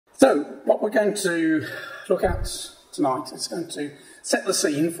So, what we're going to look at tonight is going to set the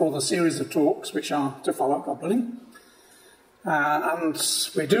scene for the series of talks which are to follow, God willing. And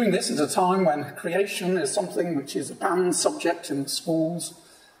we're doing this at a time when creation is something which is a banned subject in the schools.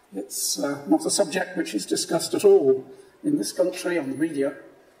 It's not a subject which is discussed at all in this country on the media.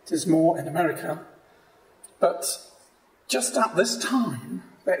 It is more in America. But just at this time,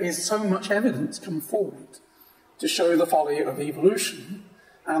 there is so much evidence come forward to show the folly of evolution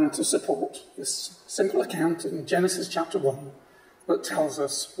and to support this simple account in Genesis chapter 1 that tells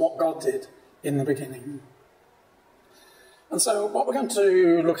us what God did in the beginning. And so what we're going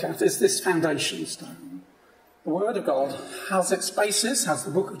to look at is this foundation stone. The Word of God has its basis, has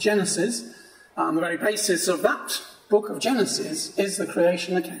the book of Genesis, and the very basis of that book of Genesis is the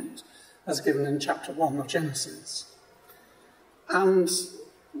creation account as given in chapter 1 of Genesis. And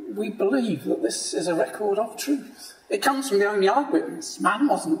we believe that this is a record of truth. It comes from the only eyewitness. Man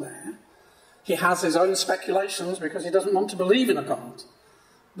wasn't there. He has his own speculations because he doesn't want to believe in a God.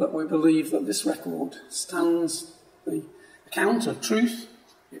 But we believe that this record stands the account of truth.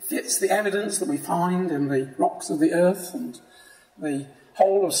 It fits the evidence that we find in the rocks of the earth, and the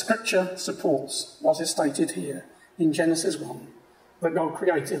whole of Scripture supports what is stated here in Genesis 1, that God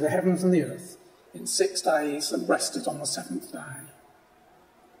created the heavens and the earth in 6 days and rested on the seventh day.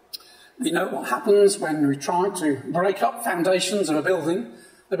 We know what happens when we try to break up foundations of a building.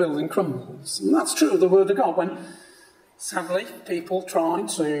 The building crumbles. And that's true of the Word of God. When, sadly, people try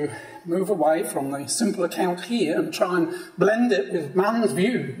to move away from the simple account here and try and blend it with man's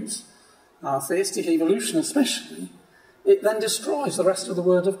views, theistic evolution especially, it then destroys the rest of the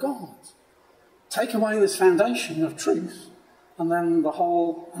Word of God. Take away this foundation of truth, and then the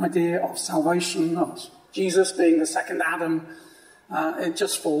whole idea of salvation, of Jesus being the second Adam, it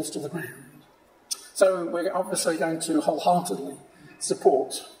just falls to the ground. So we're obviously going to wholeheartedly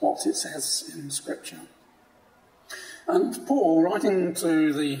support what it says in Scripture. And Paul, writing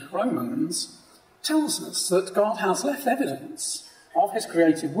to the Romans, tells us that God has left evidence of his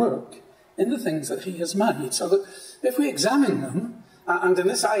creative work in the things that he has made, so that if we examine them, and in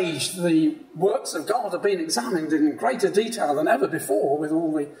this age the works of God have been examined in greater detail than ever before with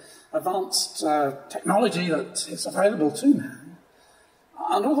all the advanced technology that is available to man,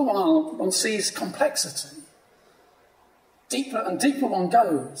 and all the while one sees complexity. Deeper and deeper one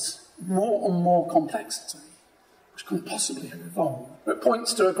goes, more and more complexity, which can possibly have evolved. It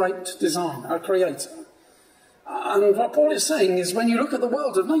points to a great designer, a creator. And what Paul is saying is when you look at the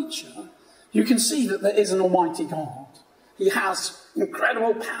world of nature, you can see that there is an almighty God. He has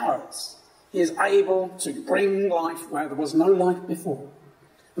incredible powers. He is able to bring life where there was no life before.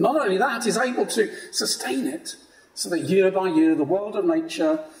 And not only that, he's able to sustain it so that year by year the world of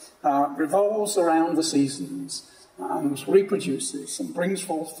nature revolves around the seasons and reproduces and brings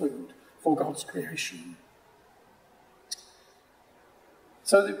forth food for God's creation.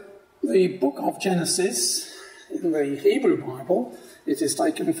 So the book of Genesis in the Hebrew Bible, it is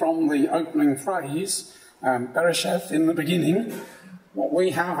taken from the opening phrase, Bereshith, in the beginning. What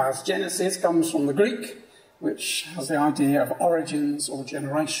we have as Genesis comes from the Greek, which has the idea of origins or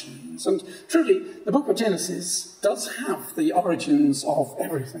generations. And truly, the book of Genesis does have the origins of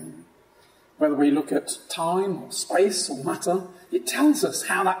everything. Whether we look at time or space or matter, it tells us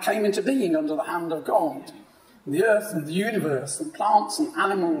how that came into being under the hand of God. The earth and the universe, and plants and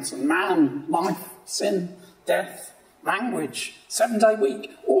animals and man, life, sin, death, language, 7-day week,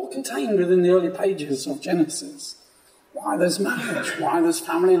 all contained within the early pages of Genesis. Why there's marriage, why there's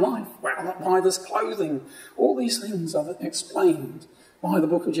family life, why there's clothing. All these things are explained by the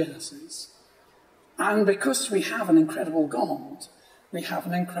book of Genesis. And because we have an incredible God, we have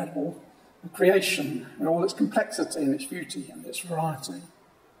an incredible creation with all its complexity and its beauty and its variety.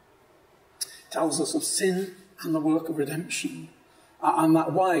 It tells us of sin and the work of redemption, and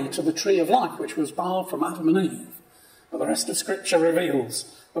that way to the tree of life which was barred from Adam and Eve. But the rest of Scripture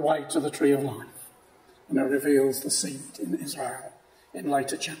reveals the way to the tree of life. And it reveals the seed in Israel in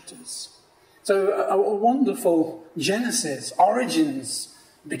later chapters. So a wonderful Genesis, origins,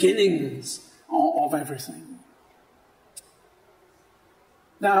 beginnings of everything.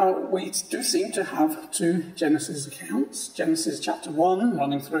 Now, we do seem to have two Genesis accounts. Genesis chapter 1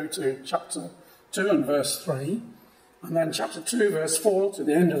 running through to chapter 2 and verse 3. And then chapter 2 verse 4 to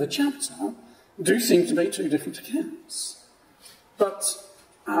the end of the chapter do seem to be two different accounts. But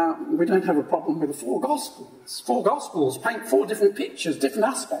we don't have a problem with the four Gospels. Four Gospels paint four different pictures, different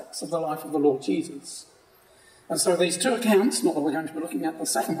aspects of the life of the Lord Jesus. And so these two accounts, not that we're going to be looking at the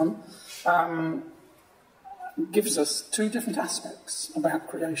second one, gives us two different aspects about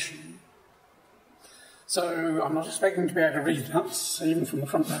creation. So I'm not expecting to be able to read that, even from the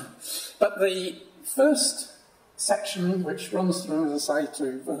front there. But the first section, which runs through, as I say,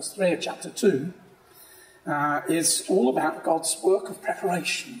 to verse 3 of chapter 2, is all about God's work of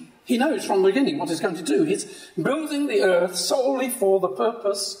preparation. He knows from the beginning what he's going to do. He's building the earth solely for the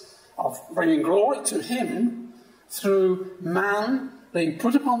purpose of bringing glory to him through man being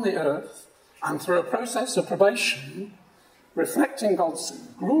put upon the earth and through a process of probation, reflecting God's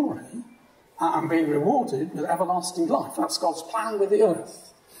glory and being rewarded with everlasting life. That's God's plan with the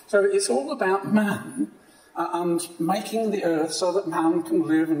earth. So it's all about man and making the earth so that man can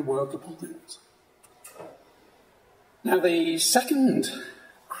live and work upon it. Now, the second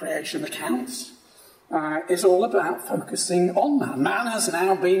creation account is all about focusing on man. Man has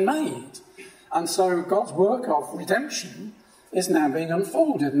now been made. And so God's work of redemption is now being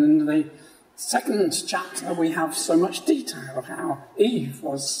unfolded. And in the second chapter, we have so much detail of how Eve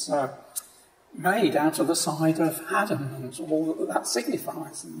was made out of the side of Adam and all that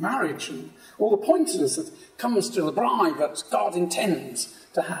signifies, and marriage and all the pointers that comes to the bride that God intends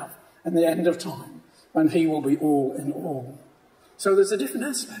to have in the end of time, when he will be all in all. So there's a different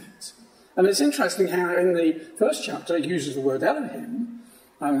aspect. And it's interesting how in the first chapter it uses the word Elohim,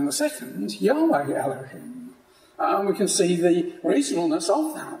 and in the second, Yahweh Elohim. And we can see the reasonableness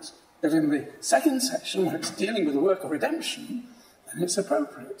of that. That in the second section, where it's dealing with the work of redemption, then it's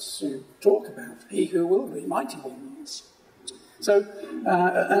appropriate to talk about he who will be mighty ones. So,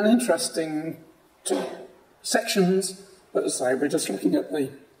 an interesting two sections, but as I say, we're just looking at the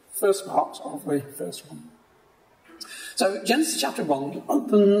first part of the first one. So, Genesis chapter 1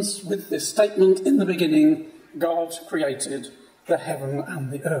 opens with this statement, in the beginning, God created the heaven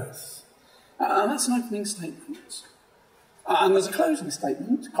and the earth. And that's an opening statement. And there's a closing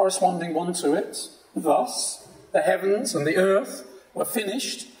statement corresponding one to it. Thus, the heavens and the earth were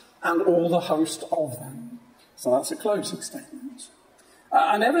finished, and all the host of them. So that's a closing statement.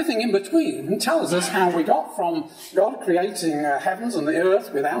 And everything in between tells us how we got from God creating heavens and the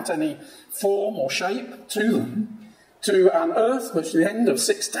earth without any form or shape to them, to an earth which at the end of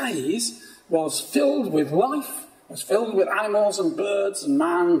 6 days was filled with life, was filled with animals and birds and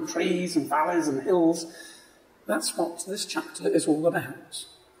man, trees and valleys and hills. That's what this chapter is all about.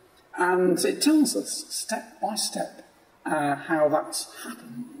 And it tells us step by step how that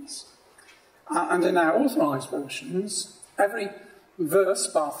happens. And in our authorised versions, every verse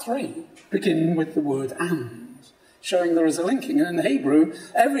bar 3 begin with the word and, showing there is a linking. And in Hebrew,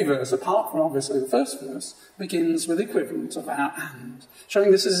 every verse, apart from obviously the first verse, begins with the equivalent of our and, showing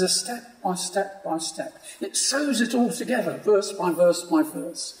this is a step by step by step. It sews it all together, verse by verse by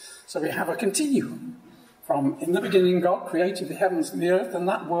verse. So we have a continuum from in the beginning God created the heavens and the earth, and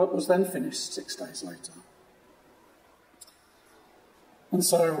that work was then finished 6 days later. And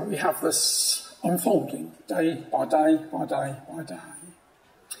so we have this unfolding day by day by day by day.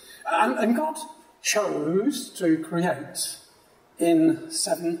 And God chose to create in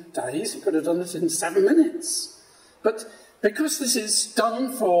 7 days. He could have done it in 7 minutes. But because this is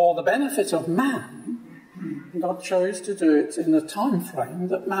done for the benefit of man, God chose to do it in a time frame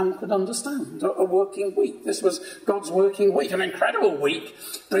that man could understand, a working week. This was God's working week, an incredible week,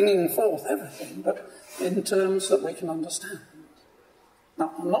 bringing forth everything, but in terms that we can understand.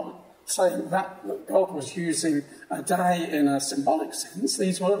 Now, I'm not saying that God was using a day in a symbolic sense.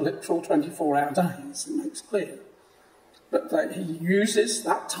 These were literal 24-hour days, it makes clear. But that he uses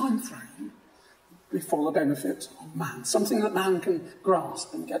that time frame for the benefit of man, something that man can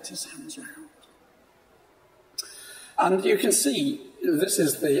grasp and get his hands around. And you can see, this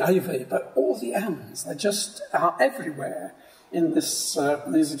is the AV, but all the ands, they just are everywhere in this.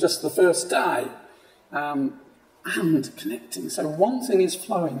 These are just the first day. And connecting. So one thing is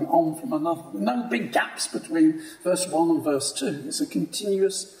flowing on from another. There are no big gaps between verse 1 and verse 2. It's a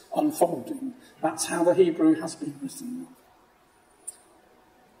continuous unfolding. That's how the Hebrew has been written.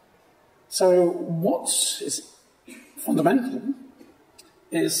 So what is fundamental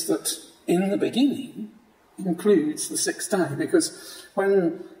is that in the beginning includes the 6th day, because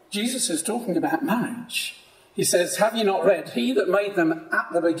when Jesus is talking about marriage, he says, have you not read, he that made them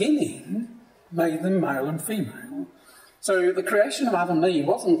at the beginning made them male and female. So the creation of Adam and Eve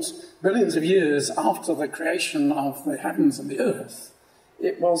wasn't billions of years after the creation of the heavens and the earth.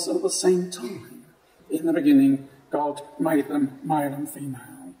 It was at the same time. In the beginning, God made them male and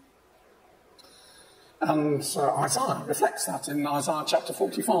female. And Isaiah reflects that in Isaiah chapter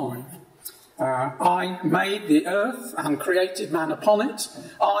 45. I made the earth and created man upon it.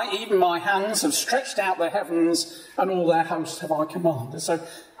 I, even my hands, have stretched out the heavens, and all their hosts have I commanded. So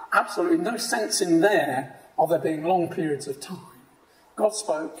absolutely no sense in there of there being long periods of time. God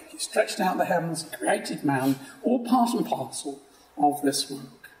spoke, he stretched out the heavens, created man, all part and parcel of this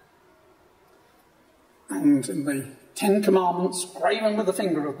work. And in the 10 Commandments, graven with the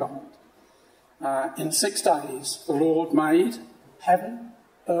finger of God, in 6 days the Lord made heaven,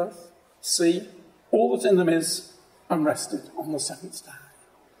 earth, sea, all that in them is, and rested on the 7th day.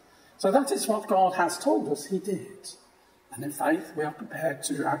 So that is what God has told us he did. And in faith we are prepared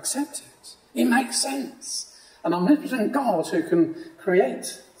to accept it. It makes sense. An omnipotent God who can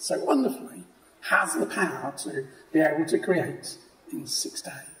create so wonderfully has the power to be able to create in 6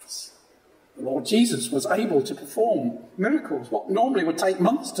 days. The Lord Jesus was able to perform miracles. What normally would take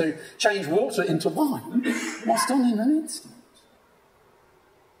months to change water into wine was done in an instant.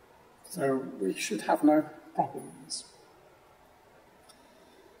 So we should have no problems.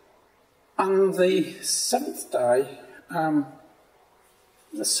 And the 7th day,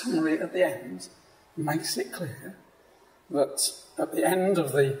 the summary at the end makes it clear that at the end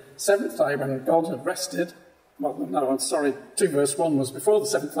of the 7th day, when God had rested, well, no, I'm sorry, 2 verse 1 was before the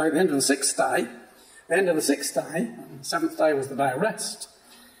 7th day, at the end of the 6th day, and the 7th day was the day of rest.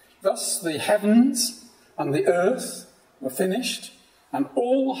 Thus the heavens and the earth were finished, and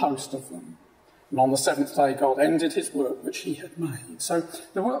all the host of them. And on the 7th day, God ended his work which he had made. So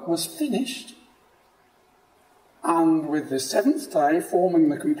the work was finished, and with the 7th day forming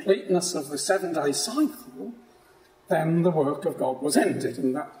the completeness of the 7-day cycle, then the work of God was ended.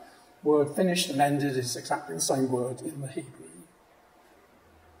 And that word finished and ended is exactly the same word in the Hebrew.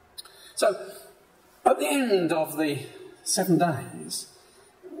 So at the end of the 7 days,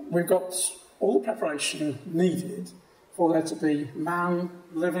 we've got all the preparation needed for there to be man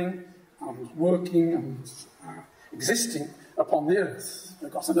living and working and existing upon the earth.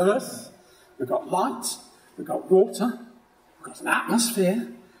 We've got an earth, we've got light, we've got water, we've got an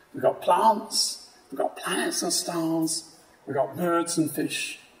atmosphere, we've got plants, we've got planets and stars, we've got birds and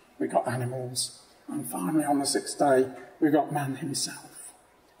fish, we've got animals, and finally on the 6th day we've got man himself.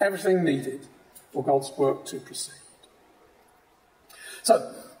 Everything needed for God's work to proceed.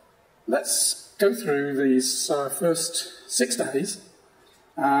 So let's go through these first 6 days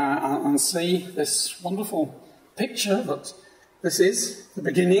and see this wonderful picture that this is the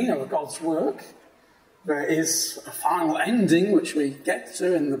beginning of God's work. There is a final ending which we get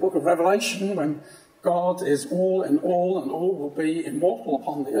to in the book of Revelation when God is all in all and all will be immortal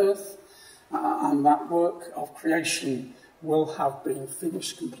upon the earth, and that work of creation will have been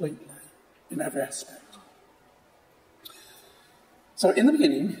finished completely in every aspect. So in the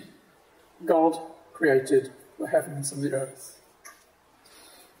beginning, God created the heavens and the earth.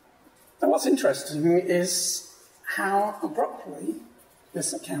 Now what's interesting is how abruptly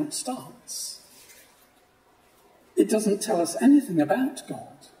this account starts. It doesn't tell us anything about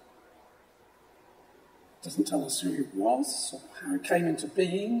God. It doesn't tell us who he was, or how he came into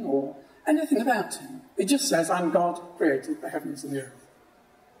being, or anything about him. It just says, and God created the heavens and the earth.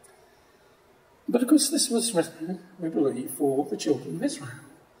 But of course this was written, we believe, for the children of Israel.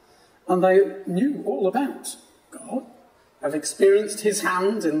 And they knew all about God, had experienced his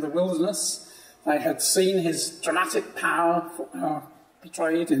hand in the wilderness, they had seen his dramatic power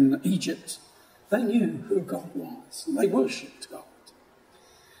portrayed in Egypt. They knew who God was, and they worshipped God.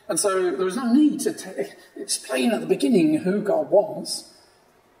 And so there was no need to explain at the beginning who God was.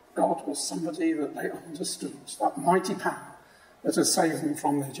 God was somebody that they understood, that mighty power that had saved them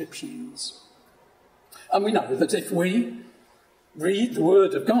from the Egyptians. And we know that if we read the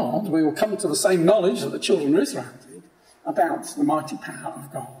word of God, we will come to the same knowledge that the children of Israel did about the mighty power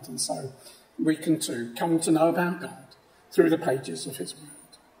of God. And so we can too come to know about God through the pages of his word.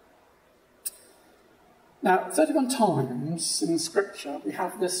 Now, 31 times in Scripture we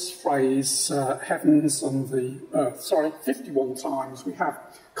have this phrase, heavens and the earth. 51 times we have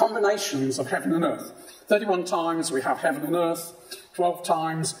combinations of heaven and earth. 31 times we have heaven and earth, 12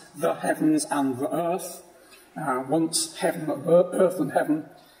 times the heavens and the earth, once heaven, earth and heaven,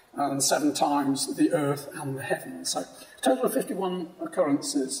 and 7 times the earth and the heavens. So a total of 51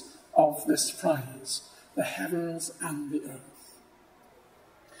 occurrences of this phrase, the heavens and the earth.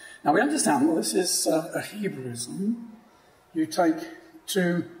 Now we understand that this is a Hebrewism. You take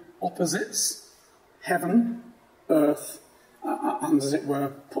two opposites, heaven, earth, and as it were,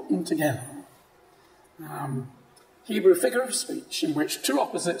 put them together. Hebrew figure of speech in which two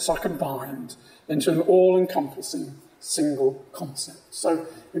opposites are combined into an all-encompassing single concept. So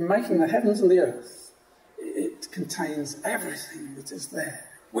in making the heavens and the earth, it contains everything that is there.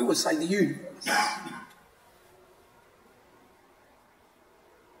 We would say the universe.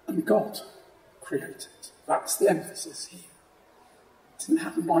 And God created. That's the emphasis here. It didn't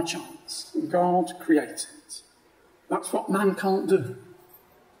happen by chance. God created That's what man can't do.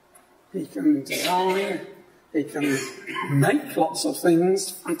 He can design, he can make lots of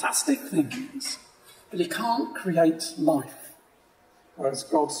things, fantastic things, but he can't create life. Whereas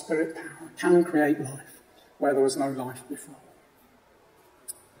God's spirit power can create life where there was no life before.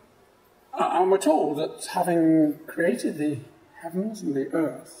 And we're told that having created the heavens and the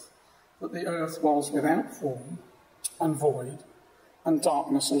earth, that the earth was without form and void, and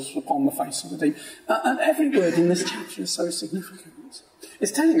darkness was upon the face of the deep. And every word in this chapter is so significant.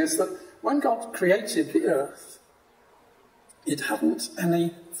 It's telling us that when God created the earth, it hadn't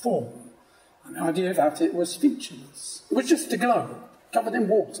any form. And the idea that it was featureless. It was just a globe, covered in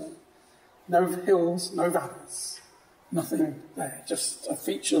water. No hills, no valleys. Nothing there, just a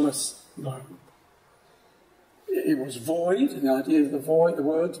featureless globe. It was void, and the idea of the void, the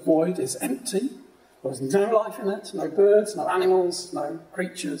word void is empty. There was no life in it, no birds, no animals, no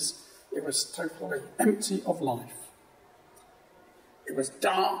creatures. It was totally empty of life. It was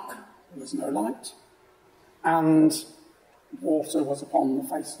dark, there was no light, and water was upon the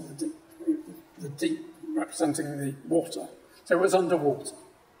face of the deep representing the water. So it was underwater.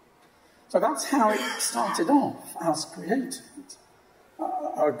 So that's how it started off as created.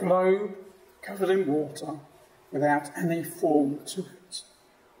 A globe covered in water without any form to it.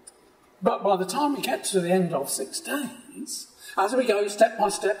 But by the time we get to the end of 6 days, as we go step by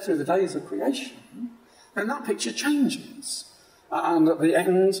step through the days of creation, then that picture changes. And at the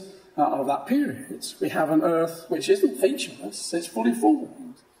end of that period, we have an earth which isn't featureless, it's fully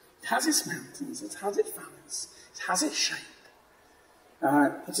formed. It has its mountains, it has its valleys, it has its shape.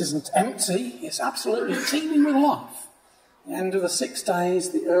 It isn't empty, it's absolutely teeming with life. At the end of the 6 days,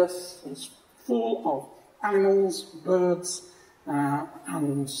 the earth was full of animals, birds,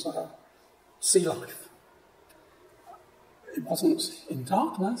 and sea life. It wasn't in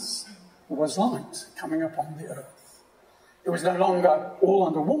darkness, there was light coming upon the earth. It was no longer all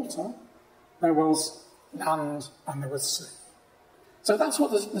underwater, there was land and there was sea. So that's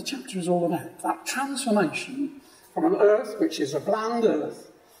what the chapter is all about, that transformation from an earth which is a bland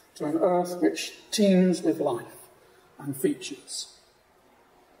earth to an earth which teems with life and features.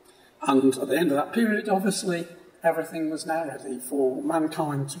 And at the end of that period, obviously, everything was now ready for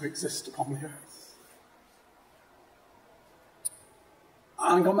mankind to exist upon the earth.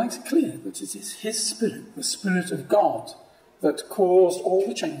 And God makes it clear that it is his spirit, the Spirit of God, that caused all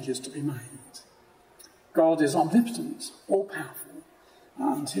the changes to be made. God is omnipotent, all-powerful,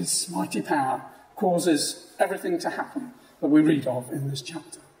 and his mighty power causes everything to happen that we read of in this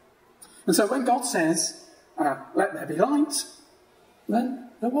chapter. And so when God says, let there be light, then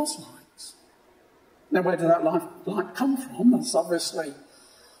there was light. Now, where did that light come from? As obviously,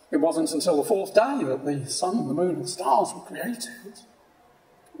 it wasn't until the 4th day that the sun and the moon and the stars were created.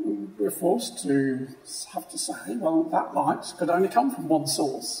 We're forced to have to say, well, that light could only come from one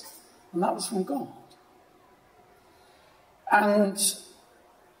source, and that was from God. And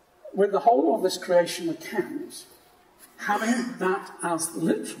with the whole of this creation account, having that as the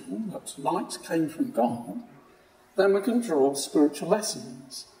literal, that light came from God, then we can draw spiritual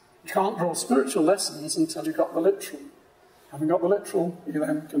lessons. You can't draw spiritual lessons until you've got the literal. Having got the literal, you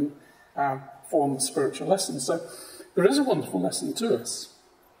then can form the spiritual lessons. So there is a wonderful lesson to us.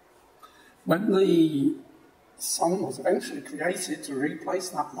 When the sun was eventually created to replace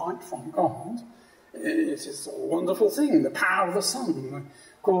that light from God, it is a wonderful thing. The power of the sun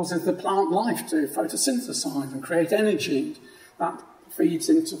causes the plant life to photosynthesize and create energy that feeds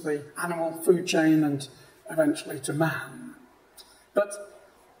into the animal food chain and eventually to man. But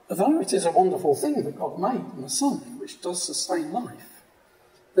although it is a wonderful thing that God made in the sun, which does sustain life,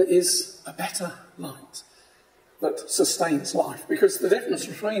 there is a better light that sustains life. Because the difference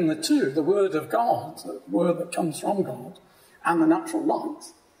between the two, the word of God, the word that comes from God, and the natural light,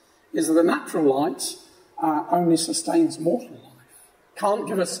 is that the natural light only sustains mortal life, can't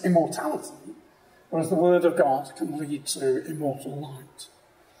give us immortality, whereas the word of God can lead to immortal light.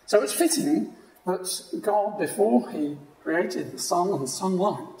 So it's fitting that God, before he created the sun and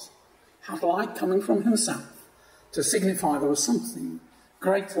sunlight, had light coming from himself to signify there was something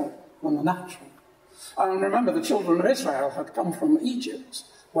greater than the natural. And remember, the children of Israel had come from Egypt,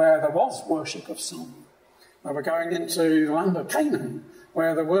 where there was worship of sun. They were going into the land of Canaan,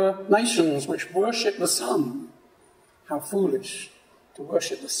 where there were nations which worshipped the sun. How foolish to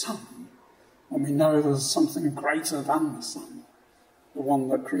worship the sun when we know there's something greater than the sun, the one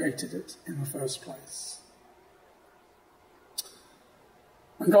that created it in the first place.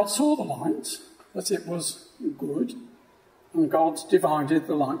 When God saw the light, that it was good, and God divided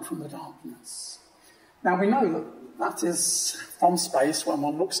the light from the darkness. Now we know that is from space when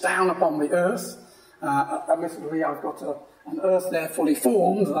one looks down upon the earth Admittedly, I've got an earth there fully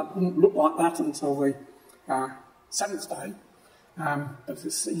formed. That wouldn't look like that until the seventh day, but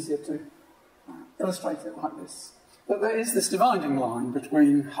it's easier to illustrate it like this. But there is this dividing line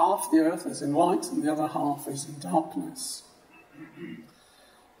between half the earth is in light and the other half is in darkness.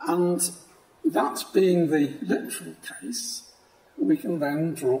 And that being the literal case, we can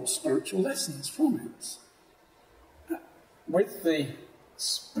then draw spiritual lessons from it. With the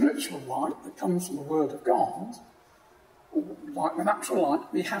spiritual light that comes from the Word of God, like the natural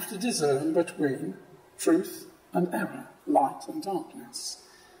light, we have to discern between truth and error, light and darkness.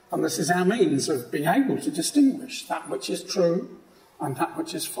 And this is our means of being able to distinguish that which is true and that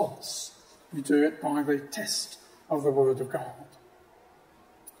which is false. We do it by the test of the Word of God.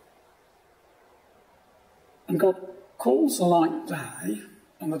 And God calls the light day,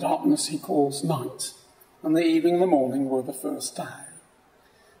 and the darkness he calls night. And the evening and the morning were the first day.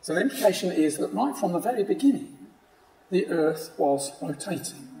 So the implication is that right from the very beginning, the earth was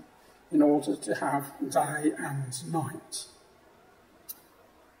rotating in order to have day and night.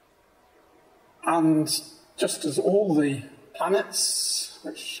 And just as all the planets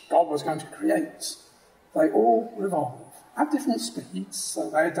which God was going to create, they all revolve at different speeds, so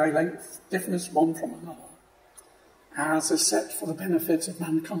their day length differs one from another, as is set for the benefit of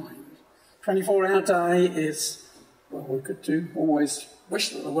mankind. 24-hour day is, well, we could always wish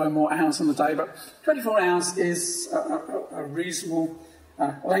that there were more hours in the day, but 24 hours is a reasonable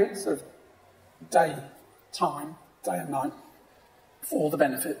length of day time, day and night, for the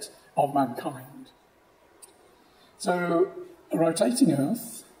benefit of mankind. So, a rotating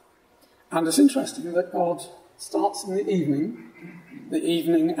earth, and it's interesting that God starts in the evening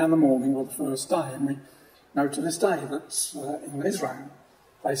and the morning were the first day, and we know to this day that in Israel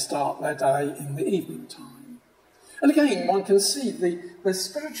they start their day in the evening time. And again, one can see the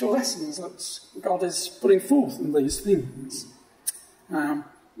spiritual lessons that God is putting forth in these things,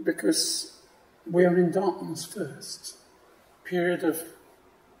 because we are in darkness first. Period of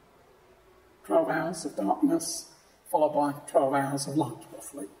 12 hours of darkness, followed by 12 hours of light,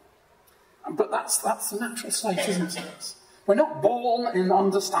 roughly. But that's the natural state, isn't it? We're not born in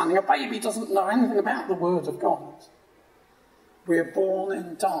understanding. A baby doesn't know anything about the Word of God. We're born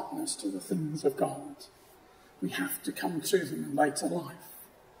in darkness to the things of God. We have to come to them in later life.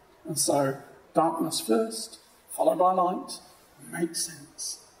 And so, darkness first, followed by light, makes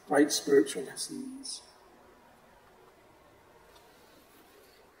sense. Great spiritual lessons.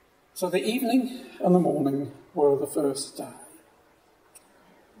 So the evening and the morning were the first day.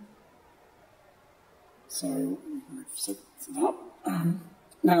 So, we've said that.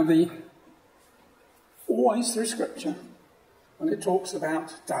 Now, always through Scripture, when it talks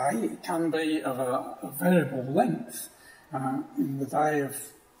about day, it can be of a variable length in the day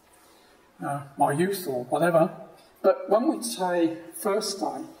of my youth or whatever. But when we say first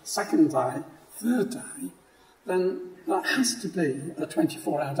day, second day, third day, then that has to be a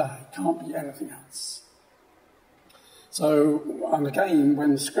 24-hour day. It can't be anything else. So, and again,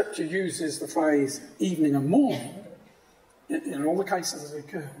 when Scripture uses the phrase evening and morning, in all the cases it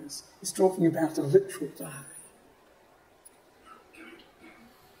occurs, it's talking about a literal day.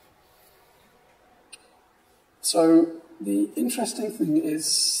 So, the interesting thing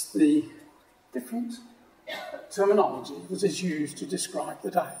is the different terminology that is used to describe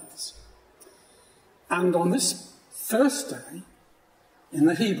the days. And on this first day, in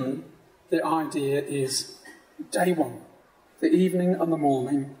the Hebrew, the idea is day one. The evening and the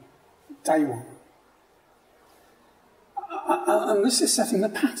morning, day one. And this is setting the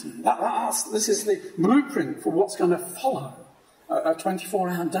pattern. This is the blueprint for what's going to follow a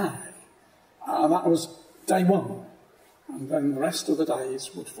 24-hour day. That was day one. And then the rest of the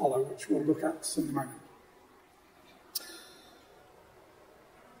days would follow, which we'll look at in a moment.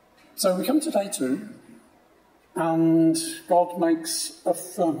 So we come to day two, and God makes a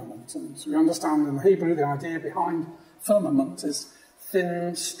firmament. And we understand in the Hebrew the idea behind firmament is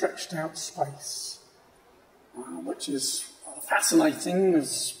thin, stretched out space, which is fascinating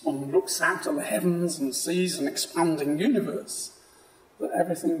as one looks out at the heavens and sees an expanding universe, that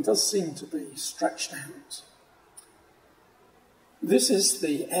everything does seem to be stretched out. This is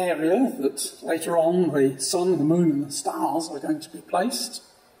the area that later on the sun, the moon and the stars are going to be placed.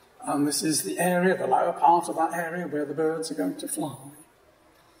 And this is the area, the lower part of that area, where the birds are going to fly.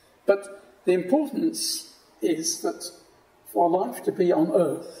 But the importance is that for life to be on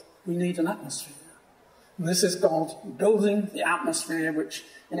Earth, we need an atmosphere. And this is God building the atmosphere, which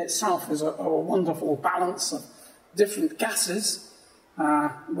in itself is a wonderful balance of different gases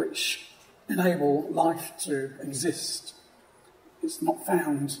which enable life to exist. it's not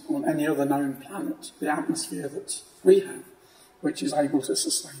found on any other known planet, the atmosphere that we have, which is able to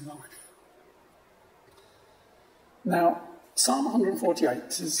sustain life. Now, Psalm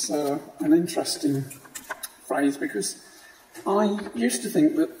 148 is an interesting phrase because I used to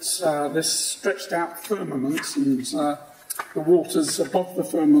think that this stretched out firmament and the waters above the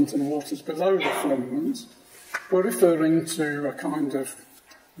firmament and the waters below the firmament were referring to a kind of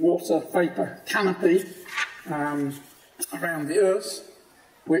water vapour canopy around the earth,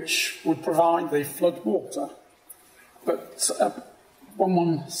 which would provide the flood water. But when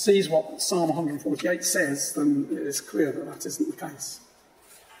one sees what Psalm 148 says, then it is clear that that isn't the case.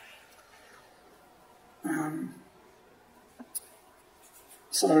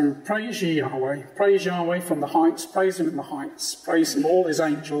 So, praise ye Yahweh from the heights, praise him in the heights, praise him all his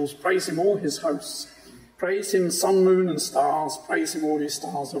angels, praise him all his hosts, praise him sun, moon and stars, praise him all ye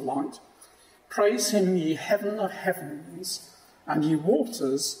stars of light. Praise him ye heaven of heavens, and ye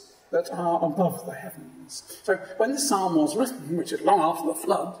waters that are above the heavens. So when the psalm was written, which is long after the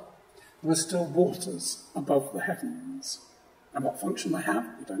flood, there were still waters above the heavens. And what function they have,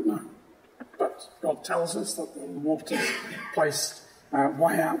 we don't know. But God tells us that the waters placed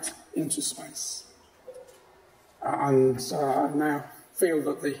way out into space. And now feel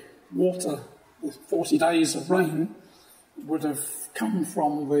that the water, the 40 days of rain, would have come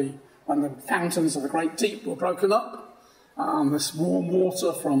from when the fountains of the great deep were broken up, and this warm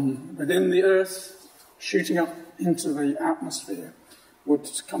water from within the earth, shooting up into the atmosphere, would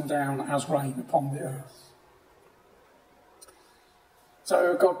come down as rain upon the earth.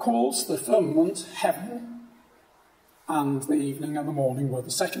 So God calls the firmament heaven, and the evening and the morning were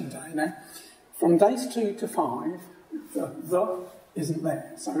the second day. Now, from days 2 to 5, the isn't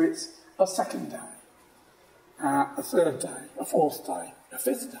there, so it's a second day, a third day, a fourth day, a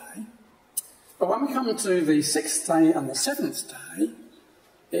fifth day. But when we come to the sixth day and the seventh day,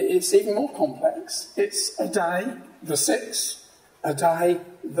 it's even more complex. It's a day, the sixth, a day,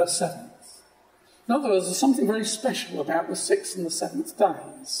 the seventh. In other words, there's something very special about the sixth and the seventh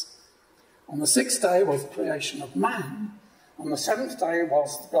days. On the sixth day was the creation of man. On the seventh day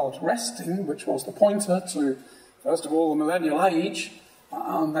was God resting, which was the pointer to, first of all, the millennial age,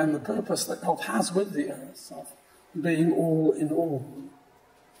 and then the purpose that God has with the earth of being all in all.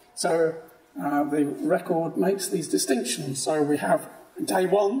 So the record makes these distinctions. So we have day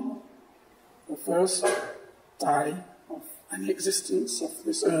 1, the first day of any existence of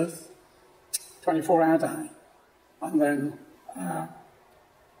this earth, 24-hour day, and then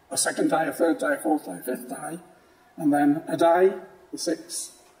a second day, a third day, a fourth day, a fifth day, and then a day, the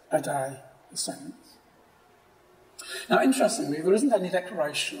sixth, a day, the seventh. Now, interestingly, there isn't any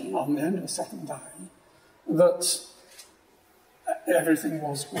declaration on the end of the second day that everything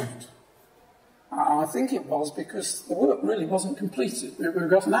was good. I think it was because the work really wasn't completed. We've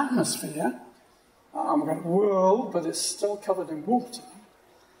got an atmosphere, we've got a world, but it's still covered in water.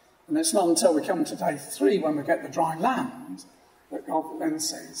 And it's not until we come to day 3, when we get the dry land, that God then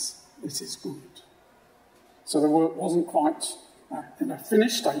says, it is good. So the work wasn't quite in a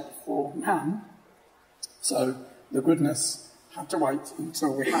finished state for man, so the goodness had to wait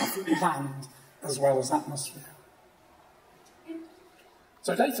until we have land as well as atmosphere.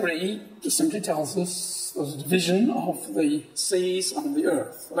 So day 3 just simply tells us there's a division of the seas and the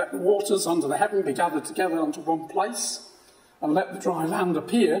earth. Let the waters under the heaven be gathered together unto one place, and let the dry land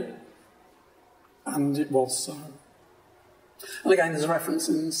appear. And it was so. And again, there's a reference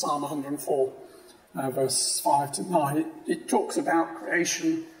in Psalm 104, verse 5 to 9. It talks about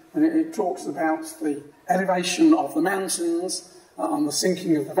creation, and it talks about the elevation of the mountains and the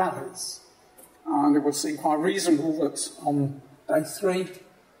sinking of the valleys. And it would seem quite reasonable that on day 3,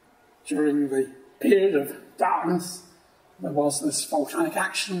 during the period of darkness, there was this volcanic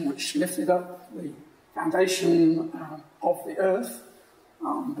action which lifted up the foundation of the earth,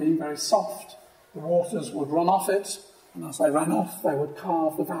 being very soft. The waters would run off it, and as they ran off, they would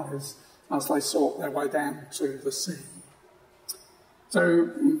carve the valleys as they sought their way down to the sea. So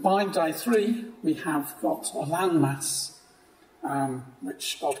by day 3, we have got a landmass,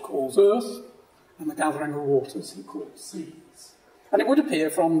 which God calls earth, and the gathering of waters he calls seas. And it would appear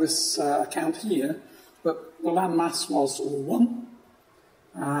from this account here that the landmass was all one,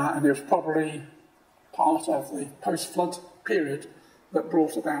 and it was probably part of the post-flood period that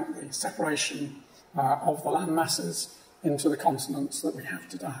brought about the separation of the land masses into the continents that we have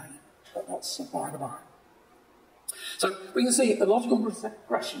today. But that's by the by. So we can see a logical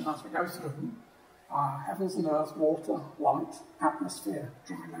progression as we go through heavens and earth, water, light, atmosphere,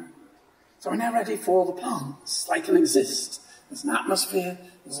 dry land. So we're now ready for the plants. They can exist. There's an atmosphere,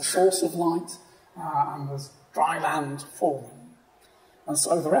 there's a source of light, and there's dry land for them. And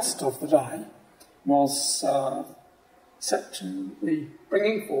so the rest of the day was set to the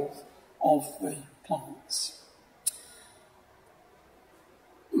bringing forth of the plants.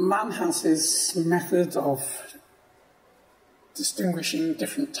 Man has his method of distinguishing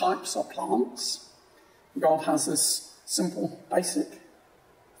different types of plants. God has this simple, basic,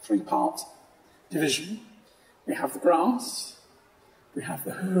 three-part division. We have the grass, we have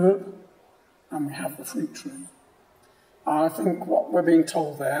the herb, and we have the fruit tree. I think what we're being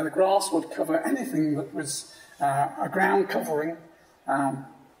told there, the grass would cover anything that was a ground covering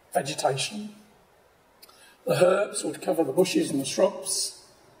vegetation. The herbs would cover the bushes and the shrubs,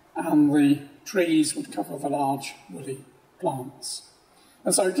 and the trees would cover the large woody plants.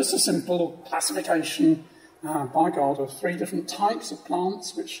 And so just a simple classification by God of three different types of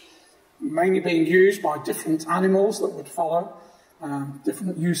plants, which mainly being used by different animals that would follow,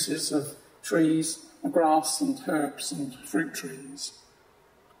 different uses of trees, grass and herbs and fruit trees.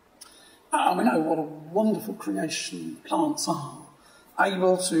 We know what a wonderful creation plants are,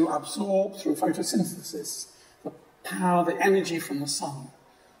 able to absorb through photosynthesis the power, the energy from the sun,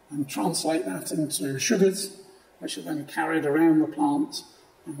 and translate that into sugars, which are then carried around the plant,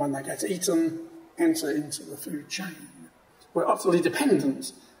 and when they get eaten, enter into the food chain. We're utterly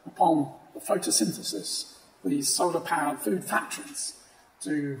dependent upon the photosynthesis, these solar-powered food factories,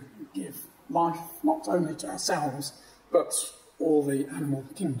 to give life not only to ourselves, but all the animal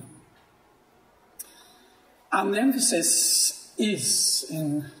kingdom. And the emphasis is,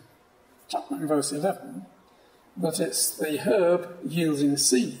 in chapter 9, verse 11, that it's the herb yielding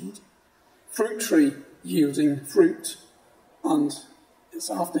seed, fruit tree yielding fruit, and it's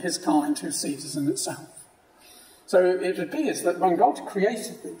after his kind whose seed is in itself. So it appears that when God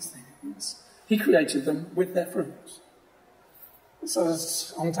created these things, he created them with their fruit. So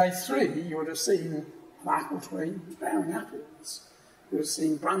as on day 3, you would have seen an apple tree bearing apples. You would have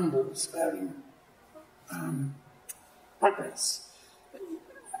seen brambles bearing blackberries.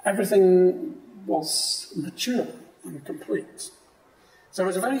 Everything was mature and complete. So it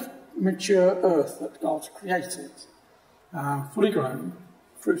was a very mature earth that God created, fully grown,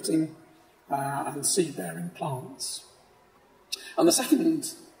 fruiting and seed-bearing plants. And the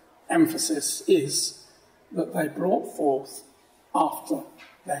second emphasis is that they brought forth after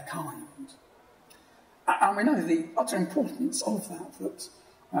their kind. And we know the utter importance of that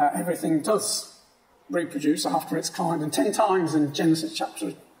everything does reproduce after its kind. And 10 times in Genesis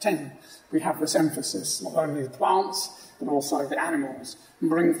chapter 10, we have this emphasis, not only the plants, but also the animals,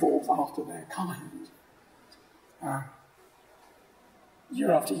 bring forth after their kind.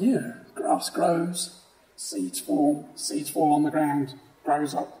 Year after year, grass grows, seeds fall on the ground,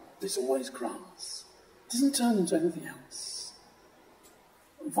 grows up. There's always grass. It doesn't turn into anything else.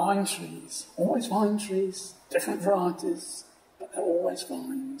 Vine trees, always vine trees, different varieties, but they're always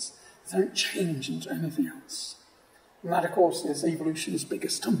vines. They don't change into anything else. And that, of course, is evolution's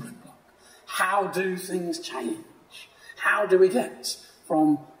biggest stumbling block. How do things change? How do we get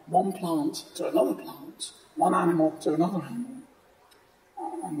from one plant to another plant, one animal to another animal?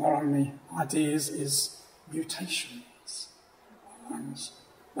 And their only ideas is mutations. And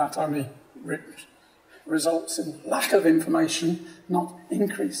that only results in lack of information, not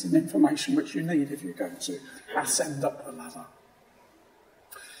increase in information which you need if you're going to ascend up the ladder.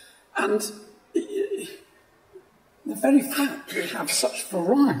 And the very fact we have such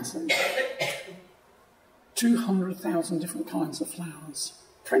variety, 200,000 different kinds of flowers,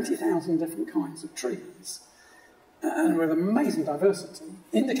 20,000 different kinds of trees, and with amazing diversity,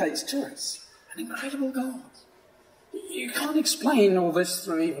 indicates to us an incredible God. You can't explain all this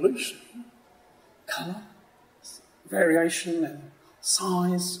through evolution. Colour, variation in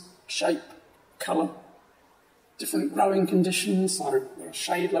size, shape, colour, different growing conditions, so there are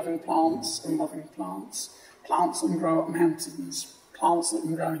shade-loving plants, sun-loving plants, plants that can grow up mountains, plants that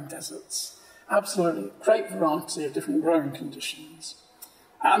can grow in deserts. Absolutely, great variety of different growing conditions.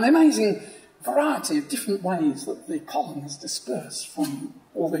 And the amazing variety of different ways that the pollen is dispersed from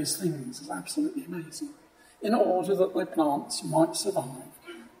all these things is absolutely amazing, in order that the plants might survive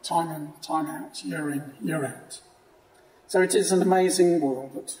time in, time out, year in, year out. So it is an amazing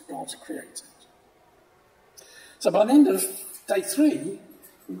world that God created. So by the end of day 3,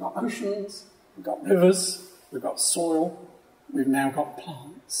 we've got oceans, we've got rivers, we've got soil, we've now got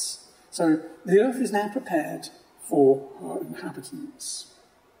plants. So the earth is now prepared for her inhabitants.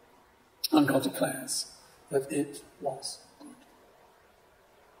 And God declares that it was good.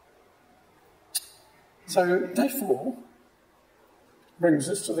 So day 4 brings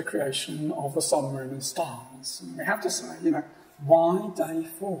us to the creation of the sun, moon and stars. And we have to say, why day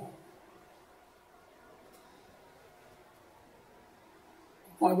 4?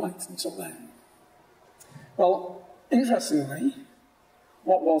 why wait until then? Well, interestingly,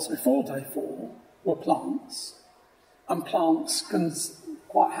 what was before day 4 were plants, and plants can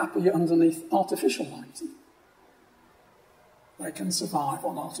quite happy underneath artificial lighting. They can survive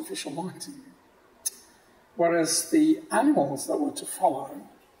on artificial lighting. Whereas the animals that were to follow,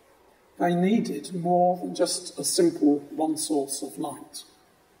 they needed more than just a simple one source of light.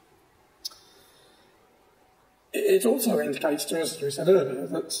 It also indicates to us, as we said earlier,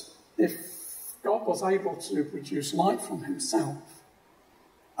 that if God was able to produce light from himself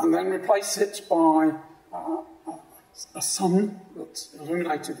and then replace it by a sun that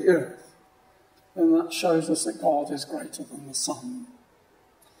illuminated the earth, then that shows us that God is greater than the sun.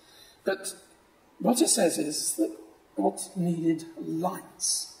 But what it says is that God needed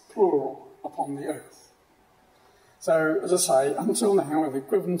lights, plural, upon the earth. So, as I say, until now, the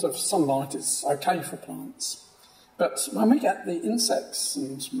equivalent of sunlight is okay for plants. But when we get the insects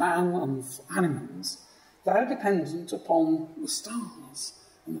and man and animals, they're dependent upon the stars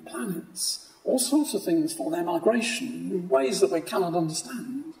and the planets, all sorts of things for their migration in ways that we cannot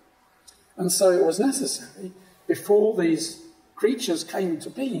understand. And so it was necessary, before these creatures came into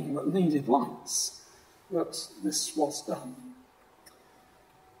being that needed lights, that this was done.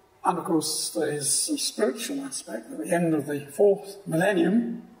 And of course, there is a spiritual aspect. At the end of the 4th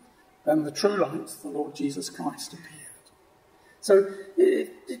millennium, then the true light, the Lord Jesus Christ, appeared. So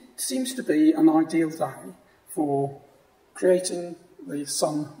it seems to be an ideal day for creating the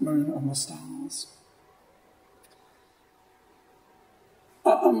sun, moon and the stars.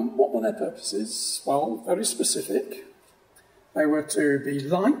 What were their purposes? Well, very specific. They were to be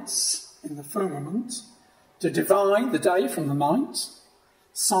lights in the firmament, to divide the day from the night,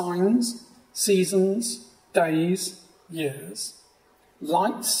 signs, seasons, days, years,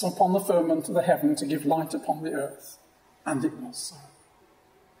 lights upon the firmament of the heaven to give light upon the earth. And it was so.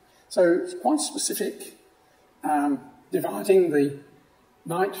 So it's quite specific, dividing the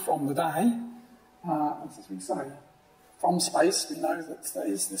night from the day. As we say, from space we know that there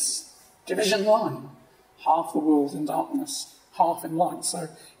is this division line, half the world in darkness, half in light. So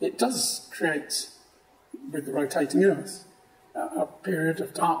it does create, with the rotating earth, a period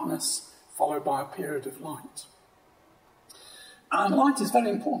of darkness followed by a period of light. And light is very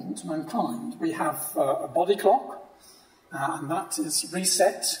important to mankind. We have a body clock, and that is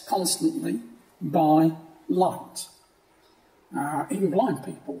reset constantly by light. Even blind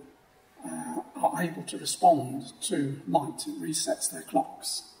people are able to respond to light. It resets their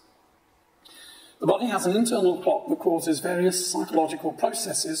clocks. The body has an internal clock that causes various psychological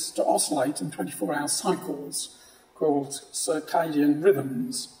processes to oscillate in 24-hour cycles called circadian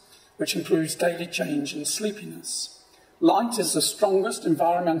rhythms, which includes daily change and sleepiness. Light is the strongest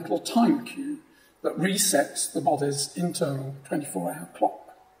environmental time cue that resets the body's internal 24-hour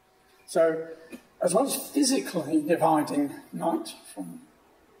clock. So, as well as physically dividing night from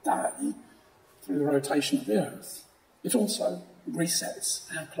day through the rotation of the earth, it also resets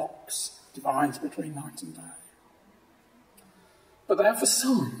our clocks, divides between night and day. But they are for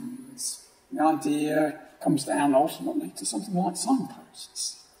signs. The idea comes down ultimately to something like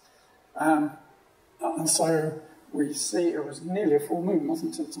signposts. And so we see it was nearly a full moon,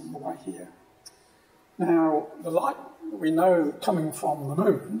 wasn't it, on the way here? Now, the light that we know coming from the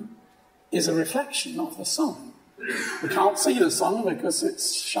moon is a reflection of the sun. We can't see the sun because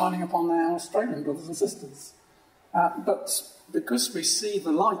it's shining upon our Australian brothers and sisters. But because we see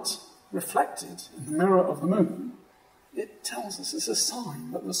the light reflected in the mirror of the moon, it tells us it's a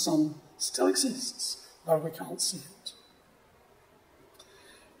sign that the sun still exists, though we can't see it.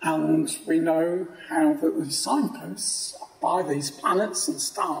 And we know how that the signposts by these planets and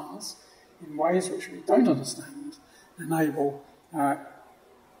stars, in ways which we don't understand, enable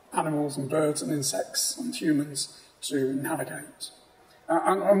animals and birds and insects and humans to navigate.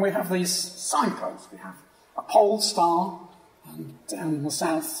 And we have these signposts. We have a pole star, and down in the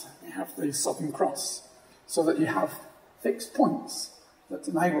south we have the Southern Cross, so that you have fixed points that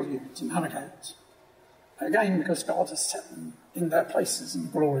enable you to navigate. Again, because God has set them in their places in a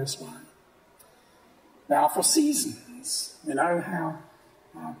glorious way. They are for seasons. You know how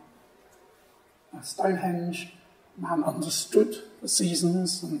Stonehenge, man understood the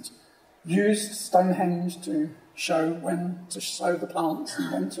seasons and used Stonehenge to show when to sow the plants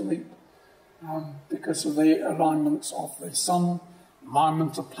and when to reap, because of the alignment of the sun,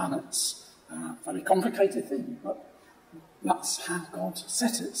 alignment of planets. Very complicated thing, but that's how God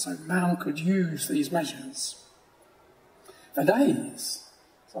set it, so man could use these measures. For days,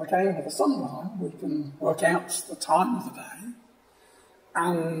 so again with the sundial, we can work out the time of the day,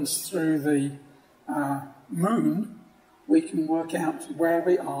 and through the moon, we can work out where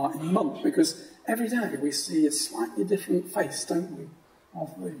we are in a month, because every day we see a slightly different face, don't we,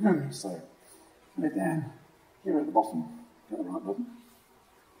 of the moon. So we're down here at the bottom. Get the right button?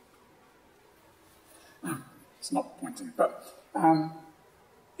 No, it's not pointing, but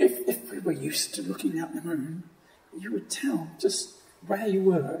if we were used to looking at the moon, you would tell just where you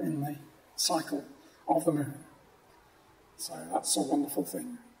were in the cycle of the moon. So that's a wonderful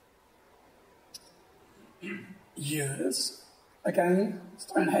thing. Years. Again,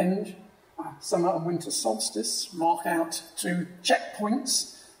 Stonehenge, summer and winter solstice mark out 2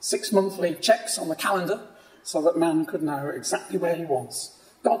 checkpoints, 6 monthly checks on the calendar, so that man could know exactly where he was.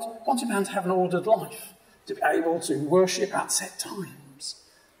 God wanted man to have an ordered life, to be able to worship at set times,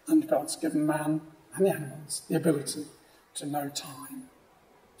 and God's given man and the animals the ability to know time.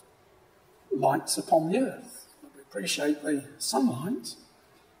 Lights upon the earth. We appreciate the sunlight,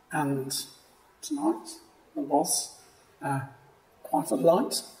 and tonight there was quite a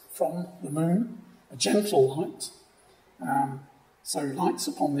light from the moon, a gentle light. So lights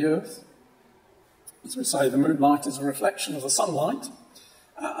upon the earth. As we say, the moonlight is a reflection of the sunlight.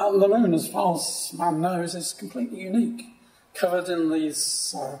 And the moon, as far as man knows, is completely unique, covered in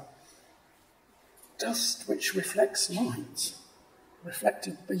these dust which reflects light,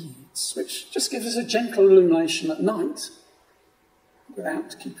 reflected beads, which just gives us a gentle illumination at night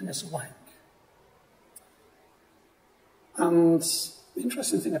without keeping us awake. And the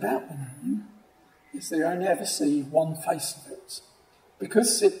interesting thing about the moon is that you only ever see one face of it.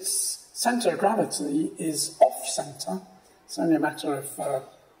 Because its centre of gravity is off-centre, it's only a matter of a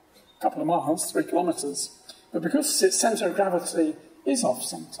couple of miles, 3 kilometres, but because its centre of gravity is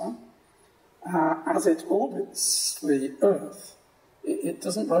off-centre, as it orbits the Earth, it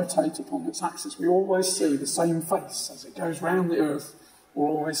doesn't rotate upon its axis. We always see the same face. As it goes round the Earth, we're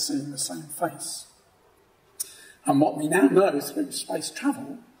always seeing the same face. And what we now know through space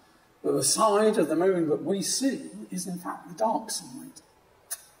travel, that the side of the moon that we see is in fact the dark side.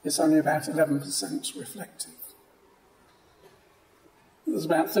 It's only about 11% reflective. There's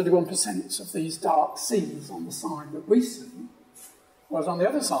about 31% of these dark seas on the side that we see, whereas on the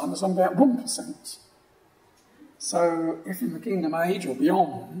other side there's only about 1%. So if in the Kingdom Age or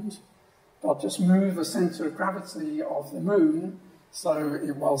beyond, God just moved the centre of gravity of the moon so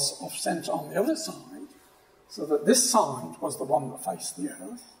it was off-centre on the other side, so that this side was the one that faced the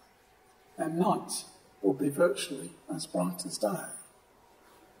Earth, then night will be virtually as bright as day.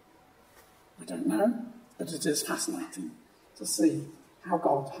 We don't know, but it is fascinating to see how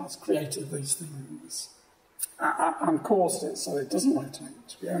God has created these things and caused it so it doesn't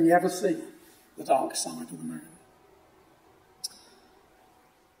rotate. We only ever see the dark side of the moon.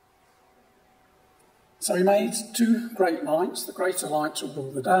 So he made 2 great lights, the greater light to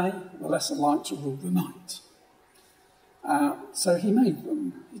rule the day, the lesser light to rule the night. So he made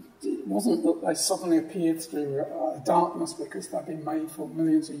them. It wasn't that they suddenly appeared through darkness because they'd been made for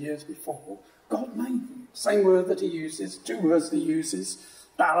millions of years before. God made them. Same word that he uses, 2 words that he uses.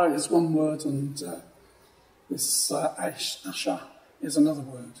 Bara is 1 word, and this Asher is another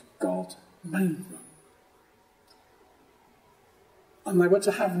word. God made them. And they were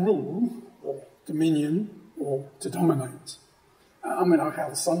to have rule, or dominion, or to dominate. And we know how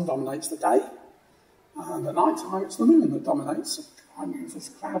the sun dominates the day, and at night time it's the moon that dominates. The moon is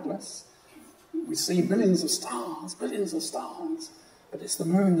cloudless. We see billions of stars, but it's the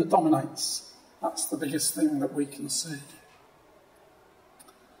moon that dominates. That's the biggest thing that we can see.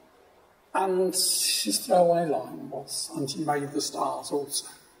 And his throwaway line was, and he made the stars also.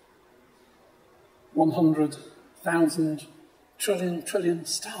 100,000 trillion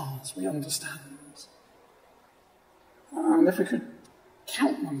stars, we understand. And if we could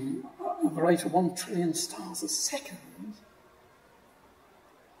count them at the rate of 1 trillion stars a second,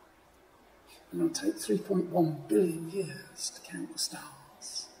 it would take 3.1 billion years to count the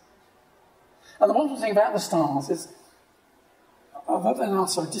stars. And the wonderful thing about the stars is, although they are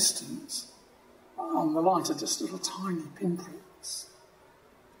so distant, and the light are just little tiny pinpricks,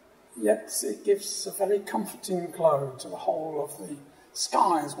 yet it gives a very comforting glow to the whole of the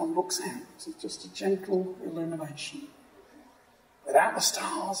sky as one looks out. It's just a gentle illumination. Without the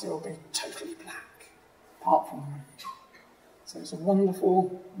stars, it will be totally black, apart from the moon. So it's a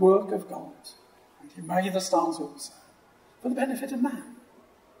wonderful work of God. And he made the stars also, for the benefit of man.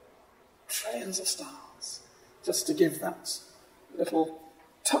 Trillions of stars, just to give that little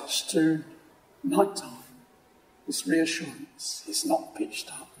touch to nighttime, this reassurance. It's not pitch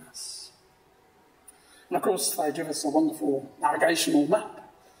darkness. And of course, they give us a wonderful navigational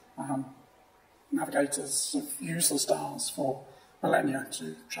map. Navigators have used the stars for millennia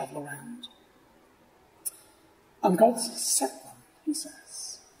to travel around. And God set them, he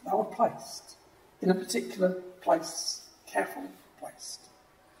says. They were placed in a particular place, carefully placed.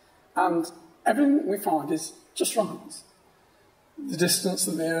 And everything we find is just right. The distance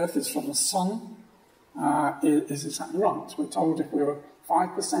of the earth is from the sun is exactly right. We're told if we were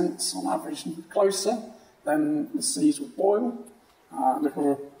 5% on average closer, then the seas would boil. And if we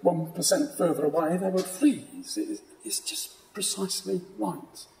were 1% further away, they would freeze. It's just precisely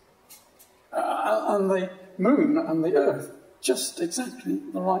right. And the moon and the earth, just exactly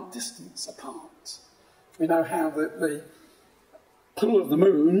the right distance apart. We know how the pull of the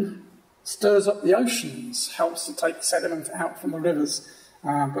moon stirs up the oceans, helps to take sediment out from the rivers,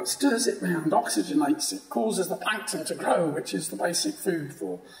 but stirs it round, oxygenates it, causes the plankton to grow, which is the basic food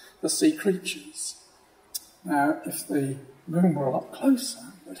for the sea creatures. Now, if the moon were a lot closer,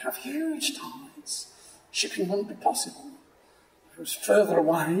 we'd have huge tides. Shipping wouldn't be possible. If it was further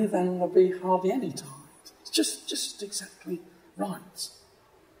away, then there'd be hardly any tide. It's just exactly right.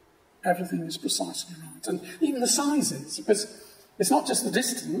 Everything is precisely right. And even the sizes, because it's not just the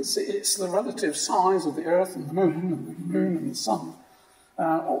distance, it's the relative size of the earth and the moon and the sun.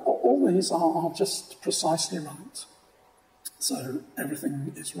 All these are just precisely right. So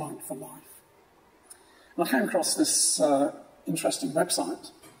everything is right for life. And I came across this interesting website.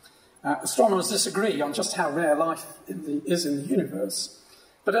 Astronomers disagree on just how rare life is in the universe,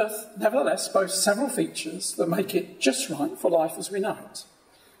 but Earth nevertheless boasts several features that make it just right for life as we know it.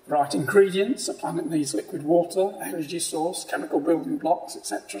 The right ingredients: a planet needs liquid water, energy source, chemical building blocks,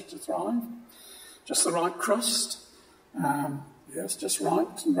 etc. to thrive. Just the right crust, the Earth's just right,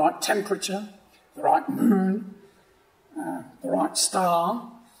 and right temperature, the right moon, the right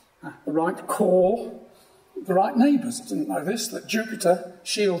star, the right core, the right neighbours. I didn't know this, that Jupiter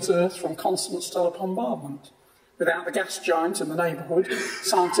shields Earth from constant stellar bombardment. Without the gas giant in the neighbourhood,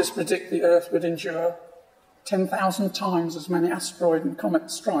 scientists predict the Earth would endure 10,000 times as many asteroid and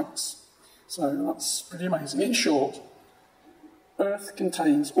comet strikes. So that's pretty amazing. In short, Earth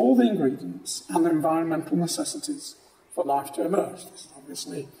contains all the ingredients and the environmental necessities for life to emerge. This is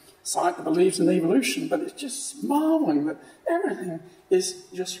obviously a science that believes in evolution, but it's just marvelling that everything is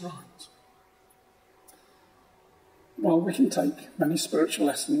just right. Well, we can take many spiritual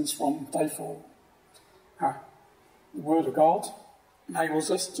lessons from day 4. The Word of God enables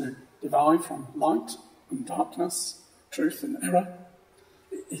us to divide from light and darkness, truth and error.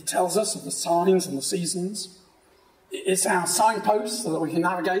 It tells us of the signs and the seasons. It's our signpost so that we can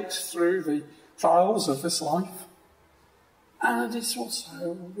navigate through the trials of this life. And it's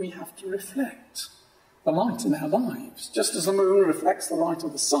also, we have to reflect the light in our lives. Just as the moon reflects the light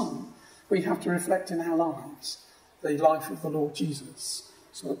of the sun, we have to reflect in our lives the life of the Lord Jesus,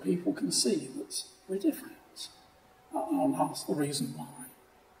 so that people can see that we're different and ask the reason why.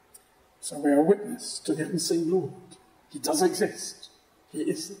 So we are a witness to the unseen Lord. He does exist. He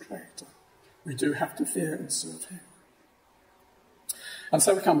is the Creator. We do have to fear and serve him. And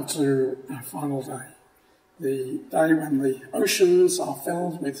so we come to our final day, the day when the oceans are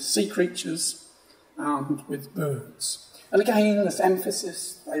filled with sea creatures and with birds. And again, this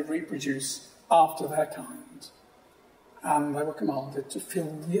emphasis, they reproduce after their kind. And they were commanded to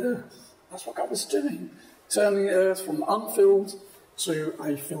fill the earth. That's what God was doing, turning the earth from unfilled to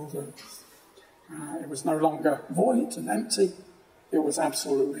a filled earth. It was no longer void and empty. It was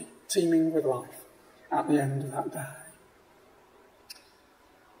absolutely teeming with life at the end of that day.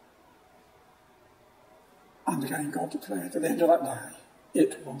 And again, God declared at the end of that day,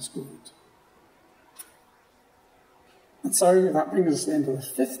 it was good. And so that brings us to the end of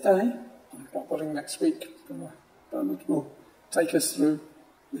the 5th day. And God willing, next week, Bernard will take us through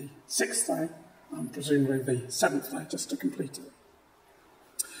the 6th day and presumably the 7th day, just to complete it.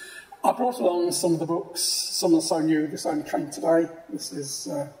 I brought along some of the books. Some are so new, this only came today. This is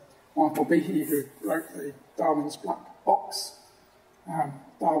Michael Behe, who wrote the Darwin's Black Box.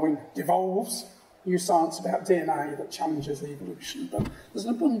 Darwin Devolves, new science about DNA that challenges evolution. But there's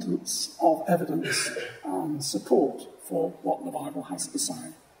an abundance of evidence and support for what the Bible has to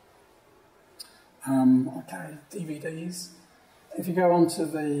say. Okay, DVDs. If you go onto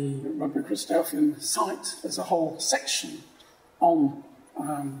the Rugby Christadelphian site, there's a whole section on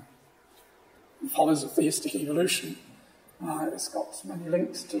followers of theistic evolution. It's got many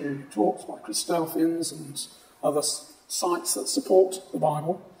links to talks by Christadelphians and other sites that support the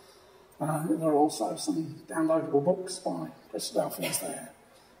Bible. There are also some downloadable books by Christadelphians there,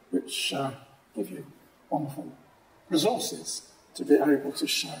 which give you wonderful resources to be able to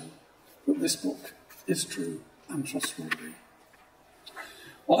show that this book is true and trustworthy.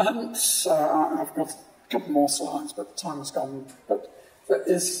 Well, I've got a couple more slides, but time has gone. But there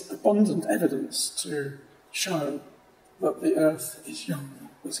is abundant evidence to show that the earth is young.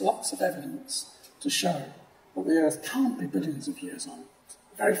 There's lots of evidence to show that the earth can't be billions of years old.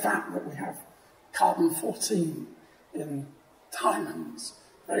 The very fact that we have carbon-14 in diamonds,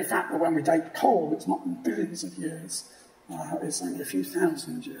 the very fact that when we date coal, it's not in billions of years, it's only a few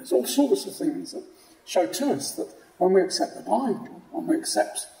thousand years. All sorts of things that show to us that when we accept the Bible, when we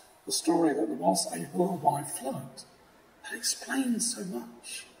accept the story that there was a worldwide flood, that explains so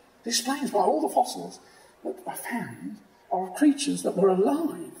much. It explains why all the fossils that are found are of creatures that were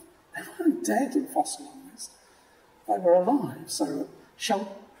alive. They weren't dead and fossilised. They were alive. So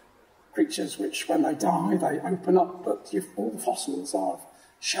shell creatures which, when they die, they open up, but all the fossils are of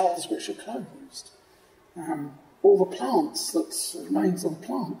shells which are closed. All the plants, that remains of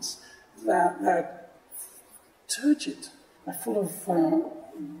plants, they're turgid. They're full of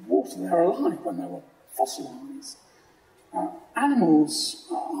water. They're alive when they were fossilised. Animals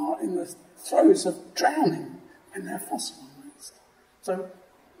are in the throes of drowning when they're fossilised. So,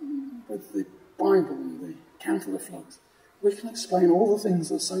 with the Bible and the account of the flood, we can explain all the things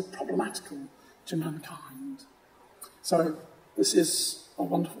that are so problematical to mankind. So, this is a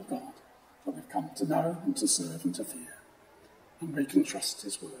wonderful God that we've come to know and to serve and to fear. And we can trust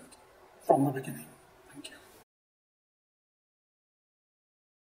his word from the beginning. Thank you.